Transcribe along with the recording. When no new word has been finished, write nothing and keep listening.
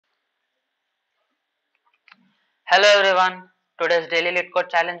Hello everyone. Today's daily Leetcode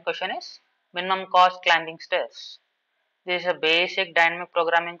challenge question is minimum cost climbing stairs. This is a basic dynamic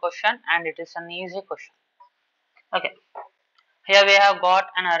programming question and it is an easy question. Okay. Here we have got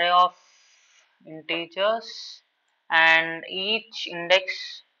an array of integers and each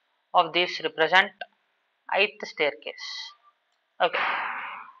index of these represent ith staircase. Okay.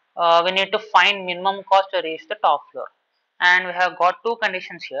 We need to find minimum cost to reach the top floor. And we have got two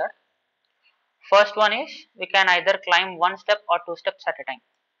conditions here. First one is we can either climb one step or two steps at a time.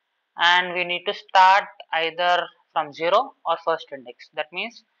 And we need to start either from 0 or first index. That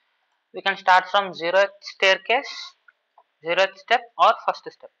means we can start from 0th staircase, 0th step or first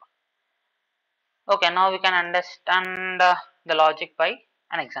step. Okay, now we can understand the logic by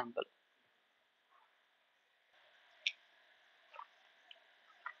an example.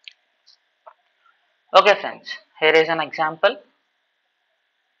 Okay friends, here is an example.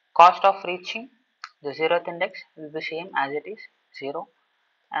 Cost of reaching the 0th index will be same as it is 0,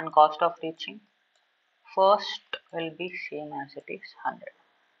 and cost of reaching first will be same as it is 100.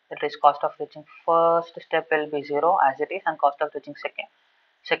 That is, cost of reaching first step will be 0 as it is, and cost of reaching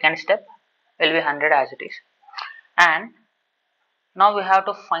second step will be 100 as it is. And now we have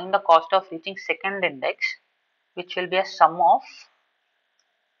to find the cost of reaching second index, which will be a sum of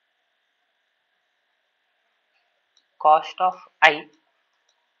cost of I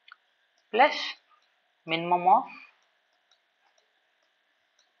plus minimum of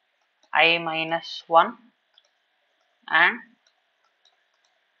I minus 1 and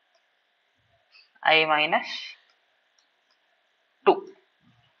I minus 2.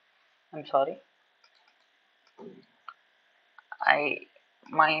 I'm sorry, I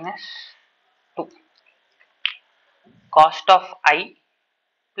minus 2. Cost of I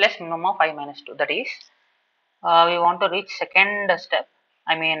plus minimum of I minus 2. That is, we want to reach second step,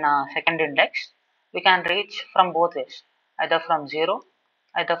 second index. We can reach from both ways, either from 0,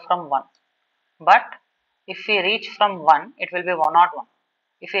 either from 1. But if we reach from 1, it will be 101.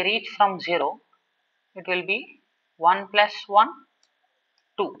 If we reach from 0, it will be 1 plus 1,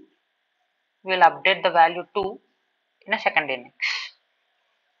 2. We will update the value 2 in a second index.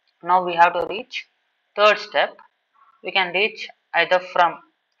 Now we have to reach third step. We can reach either from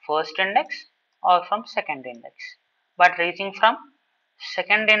first index or from second index. But reaching from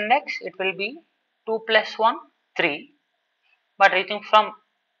second index, it will be 2 plus 1, 3. But reaching from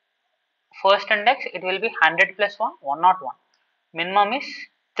first index, it will be 100 plus 1, 101. Minimum is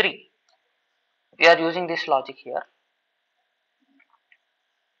 3. We are using this logic here.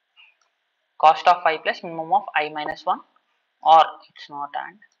 Cost of I plus minimum of I minus 1, or it's not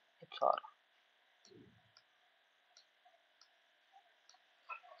and it's or.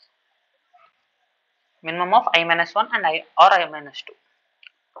 Minimum of I minus 1 and I or I minus 2.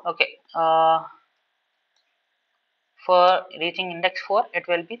 Okay. For reaching index 4, it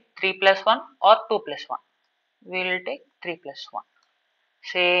will be 3 plus 1 or 2 plus 1. We will take 3 plus 1.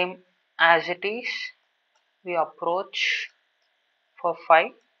 Same as it is, we approach for 5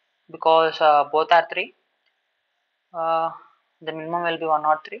 because both are 3. The minimum will be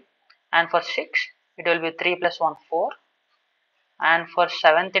 103. And for 6, it will be 3 plus 1, 4. And for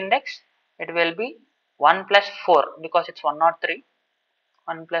 7th index, it will be 1 plus 4 because it's 103.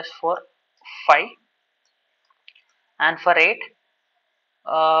 1 plus 4, 5. And for 8,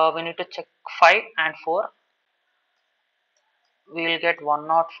 we need to check 5 and 4. We will get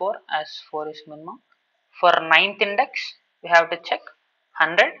 104 as 4 is minimum. For 9th index, we have to check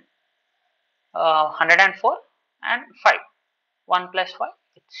 100, 104 and 5. 1 plus 5,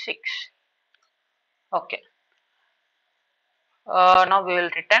 it's 6. Okay. Now we will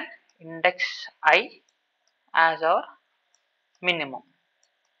return index I as our minimum.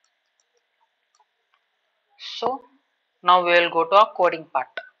 So now we will go to our coding part.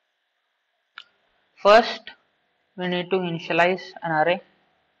 First, we need to initialize an array.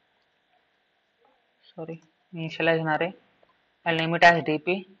 Initialize an array. I'll name it as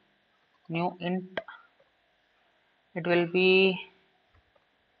dp new int. It will be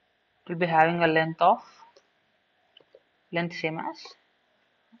having a length same as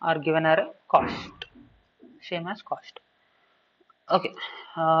our given array cost, same as cost. Okay.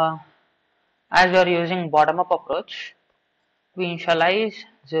 As we are using bottom up approach, we initialize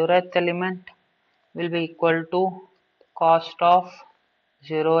 0th element will be equal to cost of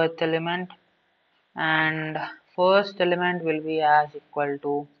 0th element, and first element will be as equal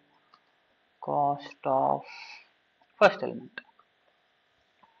to cost of first element.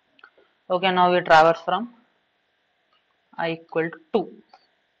 Okay, now we traverse from I equal to 2.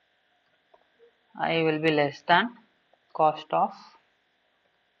 I will be less than cost of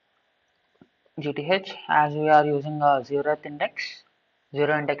GTH, as we are using a zeroth index,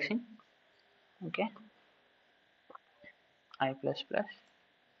 zero indexing. Okay, I plus plus.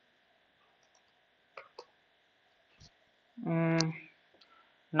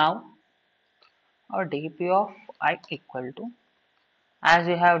 Now our dp of I equal to, as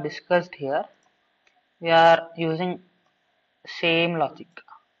we have discussed here, we are using same logic.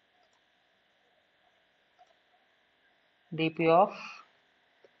 dp of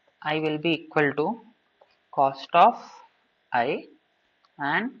I will be equal to cost of I,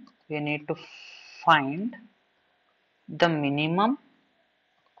 and we need to find the minimum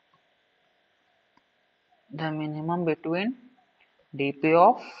between dp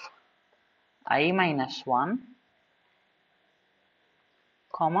of I minus 1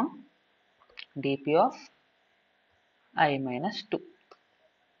 comma dp of I minus 2.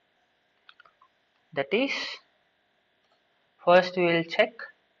 That is, first we will check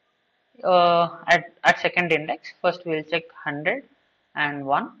at second index, first we will check 100 and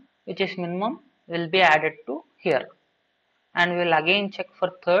 1, which is minimum, will be added to here, and we will again check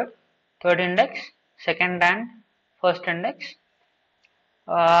for third index, second and first index.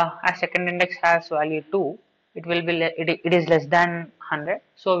 As second index has value 2, it will be it is less than 100,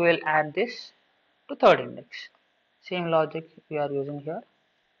 so we will add this to third index. Same logic we are using here.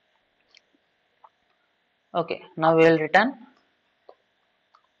 Okay, now we will return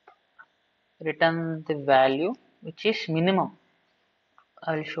the value which is minimum.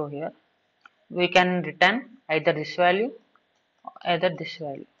 I will show here. We can return either this value or either this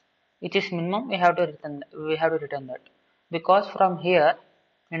value, which is minimum. We have to return that, because from here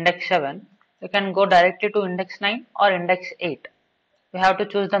index 7 we can go directly to index 9 or index 8. We have to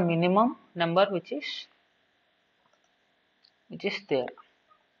choose the minimum number which is there.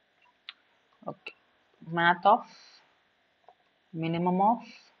 Okay, math of minimum of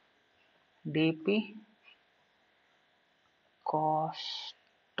dp cost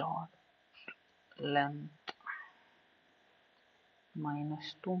dot length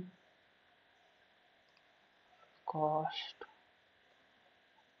minus 2 cost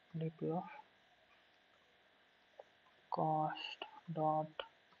dp of cost dot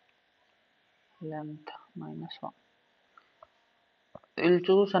length minus 1. We'll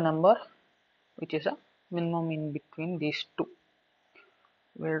choose a number which is a minimum in between these two.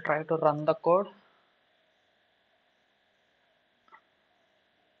 We'll try to run the code.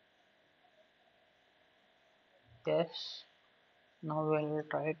 Yes, now we'll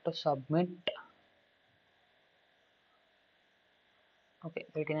try to submit. Okay,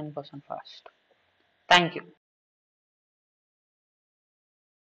 89% fast. Thank you.